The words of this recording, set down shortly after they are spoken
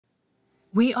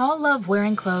We all love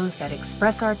wearing clothes that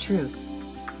express our truth.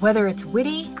 Whether it's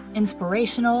witty,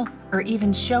 inspirational, or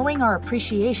even showing our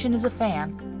appreciation as a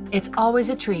fan, it's always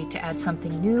a treat to add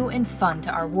something new and fun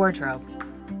to our wardrobe.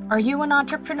 Are you an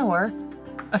entrepreneur?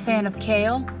 A fan of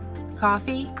kale,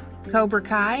 coffee, Cobra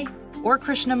Kai, or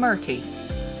Krishnamurti?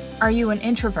 Are you an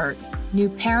introvert, new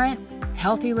parent,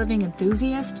 healthy living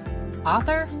enthusiast,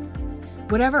 author?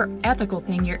 Whatever ethical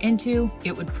thing you're into,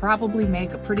 it would probably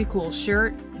make a pretty cool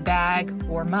shirt, bag,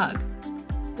 or mug.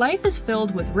 Life is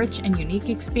filled with rich and unique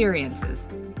experiences,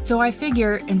 so I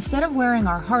figure instead of wearing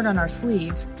our heart on our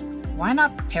sleeves, why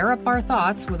not pair up our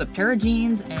thoughts with a pair of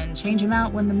jeans and change them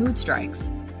out when the mood strikes?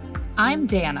 I'm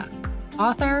Dana,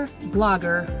 author,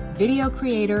 blogger, video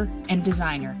creator, and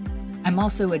designer. I'm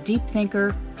also a deep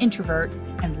thinker, introvert,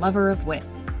 and lover of wit.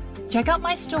 Check out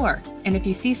my store, and if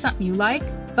you see something you like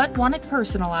but want it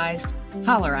personalized,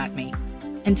 holler at me.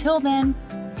 Until then,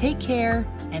 take care,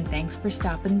 and thanks for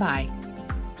stopping by.